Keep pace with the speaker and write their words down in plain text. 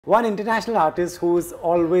One international artist who's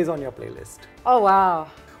always on your playlist. Oh wow.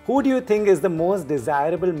 Who do you think is the most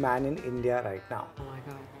desirable man in India right now? Oh my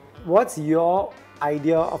god. What's your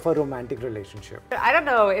idea of a romantic relationship? I don't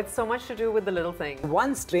know, it's so much to do with the little things.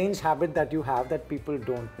 One strange habit that you have that people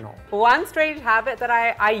don't know. One strange habit that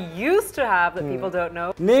I used to have that people don't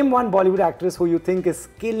know. Name one Bollywood actress who you think is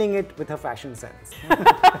killing it with her fashion sense.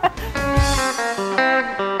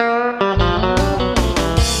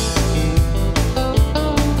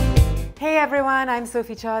 Hey everyone, I'm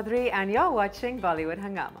Sophie Choudry and you're watching Bollywood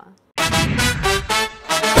Hungama.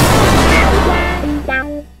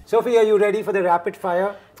 Sophie, are you ready for the rapid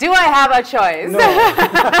fire? Do I have a choice?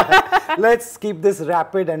 No. Let's keep this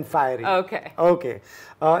rapid and fiery. Okay. Okay.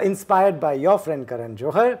 Inspired by your friend Karan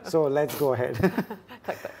Johar, so let's go ahead.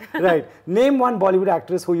 Right. Name one Bollywood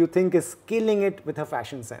actress who you think is killing it with her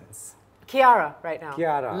fashion sense. Kiara right now.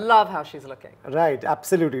 Kiara. Love how she's looking. Right,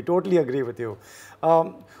 absolutely. Totally agree with you.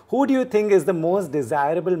 Who do you think is the most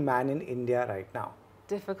desirable man in India right now?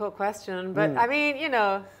 Difficult question, but I mean, you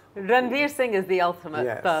know, Ranveer Singh is the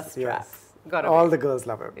ultimate thirst trap. Gotta All be. the girls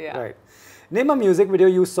love him. Yeah. Right. Name a music video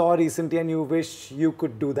you saw recently and you wish you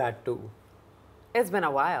could do that too. It's been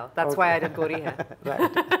a while. That's why I did Gori hair.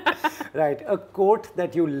 Right. Right. A quote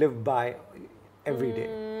that you live by every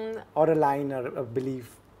day, or a line or a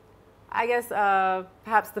belief. I guess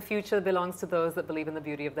perhaps the future belongs to those that believe in the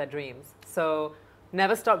beauty of their dreams. So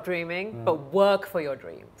never stop dreaming, but work for your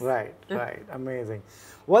dreams. Right, right. Amazing.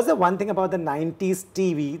 What's the one thing about the 90s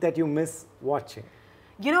TV that you miss watching?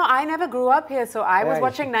 You know, I never grew up here, so I was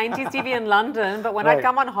watching 90s TV in London, but when I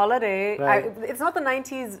come on holiday, it's not the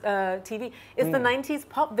 90s TV, it's the 90s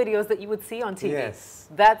pop videos that you would see on TV. Yes.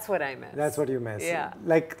 That's what I miss. That's what you miss. Yeah.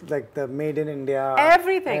 Like the Made in India.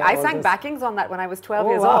 Everything. I sang backings on that when I was 12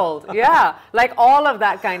 years old. Yeah. Like all of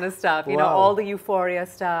that kind of stuff, you know, all the Euphoria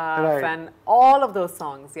stuff and all of those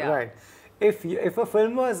songs. Yeah. Right. If a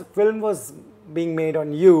film was being made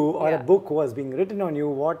on you or a book was being written on you,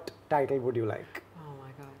 what title would you like?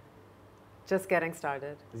 Just getting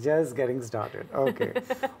started. Just getting started. Okay.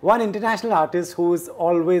 One international artist who's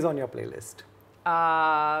always on your playlist.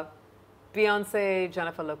 Beyonce,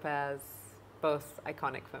 Jennifer Lopez, both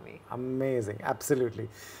iconic for me. Amazing. Absolutely.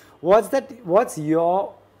 What's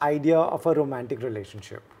your idea of a romantic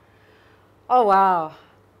relationship? Oh wow.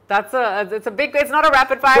 It's not a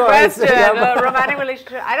rapid fire question. A romantic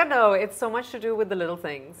relationship, I don't know. It's so much to do with the little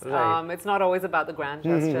things. Right. It's not always about the grand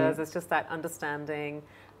gestures. It's just that understanding,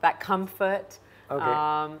 that comfort,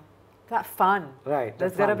 that fun. Right.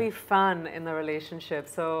 There's got to be fun in the relationship.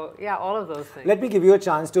 So yeah, all of those things. Let me give you a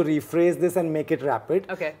chance to rephrase this and make it rapid.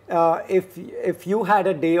 Okay. If you had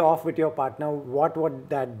a day off with your partner, what would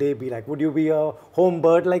that day be like? Would you be a home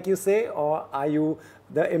bird, like you say, or are you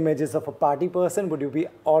the images of a party person? Would you be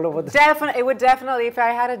all over the... Definitely, it would definitely, if I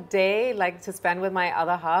had a day like to spend with my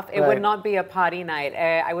other half, it would not be a party night.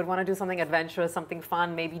 I would want to do something adventurous, something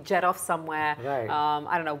fun, maybe jet off somewhere. Right.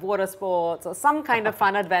 I don't know, water sports or some kind of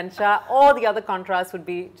fun adventure. Or the other contrast would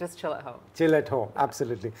be just chill at home. Chill at home,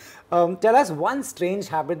 absolutely. Tell us one strange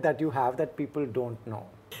habit that you have that people don't know.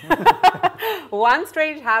 One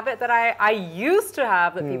strange habit that I used to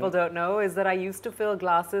have that people don't know is that I used to fill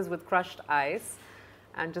glasses with crushed ice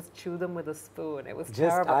and just chew them with a spoon. It was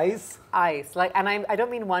terrible. Just ice? Ice. Like, and I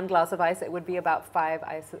don't mean one glass of ice. It would be about 5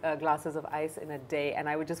 glasses of ice in a day. And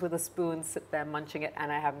I would just with a spoon sit there munching it.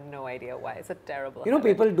 And I have no idea why. It's a terrible habit.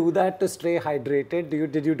 People do that to stay hydrated.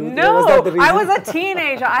 Did you do that? No, Was that the reason? I was a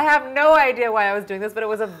teenager. I have no idea why I was doing this, but it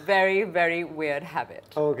was a very, very weird habit.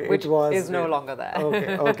 Okay, which is no longer there.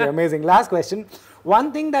 Okay, okay, amazing. Last question.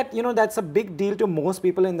 One thing that, that's a big deal to most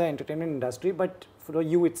people in the entertainment industry, but for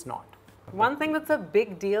you, it's not. One thing that's a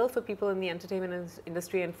big deal for people in the entertainment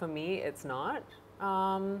industry, and for me, it's not.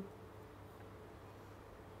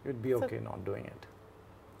 You'd be okay not doing it.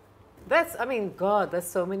 There's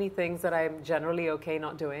so many things that I'm generally okay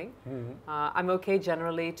not doing. I'm okay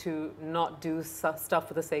generally to not do stuff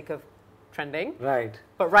for the sake of trending. Right.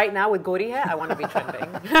 But right now with Gori hair, I want to be trending.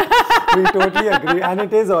 We totally agree, and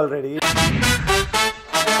it is already.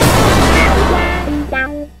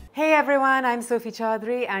 Hey everyone, I'm Sophie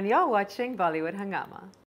Choudry and you're watching Bollywood Hungama.